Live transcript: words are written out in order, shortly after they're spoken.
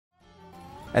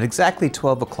At exactly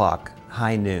 12 o'clock,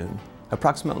 high noon,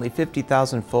 approximately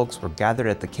 50,000 folks were gathered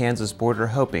at the Kansas border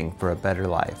hoping for a better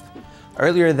life.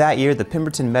 Earlier that year, the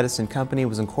Pemberton Medicine Company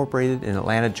was incorporated in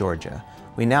Atlanta, Georgia.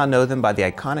 We now know them by the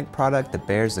iconic product that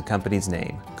bears the company's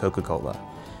name, Coca-Cola.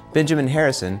 Benjamin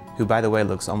Harrison, who by the way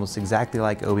looks almost exactly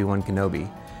like Obi-Wan Kenobi,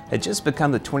 had just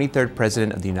become the 23rd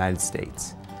President of the United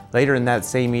States. Later in that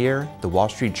same year, the Wall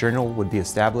Street Journal would be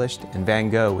established and Van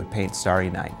Gogh would paint Starry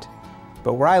Night.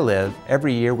 But where I live,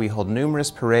 every year we hold numerous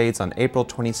parades on April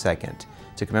 22nd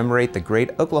to commemorate the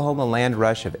great Oklahoma land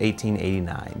rush of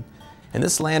 1889. And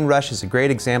this land rush is a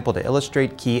great example to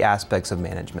illustrate key aspects of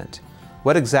management.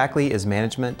 What exactly is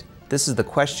management? This is the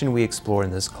question we explore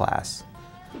in this class.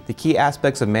 The key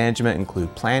aspects of management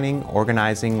include planning,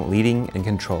 organizing, leading, and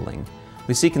controlling.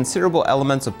 We see considerable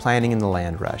elements of planning in the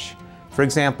land rush. For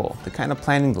example, the kind of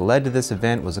planning that led to this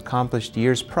event was accomplished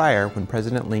years prior when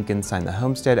President Lincoln signed the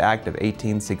Homestead Act of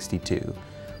 1862,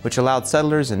 which allowed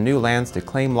settlers in new lands to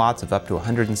claim lots of up to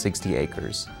 160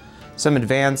 acres. Some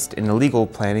advanced and illegal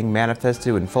planning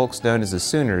manifested when folks known as the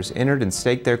Sooners entered and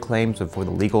staked their claims before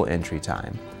the legal entry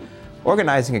time.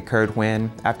 Organizing occurred when,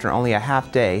 after only a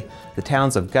half day, the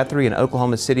towns of Guthrie and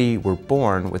Oklahoma City were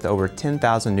born with over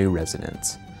 10,000 new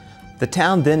residents. The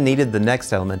town then needed the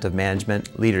next element of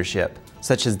management, leadership,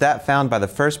 such as that found by the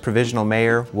first provisional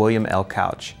mayor, William L.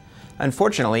 Couch.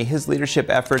 Unfortunately, his leadership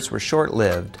efforts were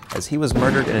short-lived, as he was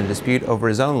murdered in a dispute over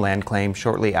his own land claim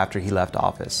shortly after he left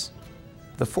office.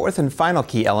 The fourth and final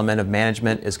key element of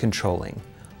management is controlling.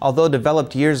 Although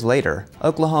developed years later,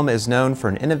 Oklahoma is known for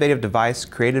an innovative device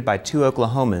created by two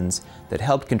Oklahomans that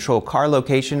helped control car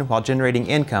location while generating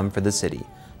income for the city.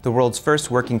 The world's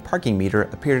first working parking meter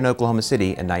appeared in Oklahoma City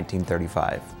in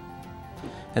 1935.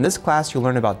 In this class, you'll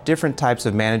learn about different types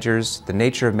of managers, the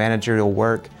nature of managerial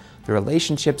work, the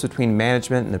relationships between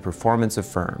management and the performance of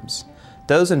firms.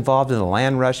 Those involved in the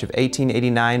land rush of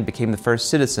 1889 became the first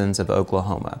citizens of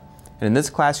Oklahoma. And in this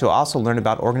class, you'll also learn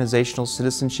about organizational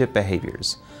citizenship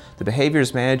behaviors, the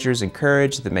behaviors managers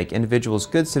encourage that make individuals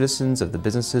good citizens of the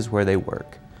businesses where they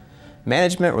work.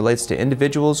 Management relates to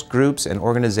individuals, groups, and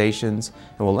organizations,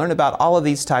 and we'll learn about all of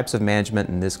these types of management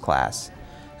in this class.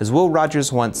 As Will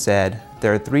Rogers once said,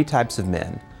 there are three types of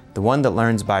men: the one that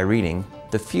learns by reading,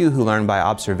 the few who learn by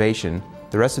observation,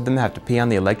 the rest of them have to pee on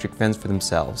the electric fence for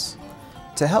themselves.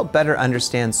 To help better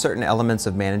understand certain elements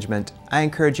of management, I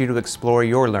encourage you to explore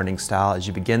your learning style as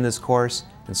you begin this course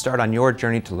and start on your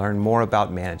journey to learn more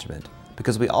about management,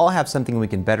 because we all have something we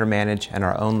can better manage and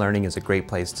our own learning is a great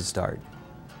place to start.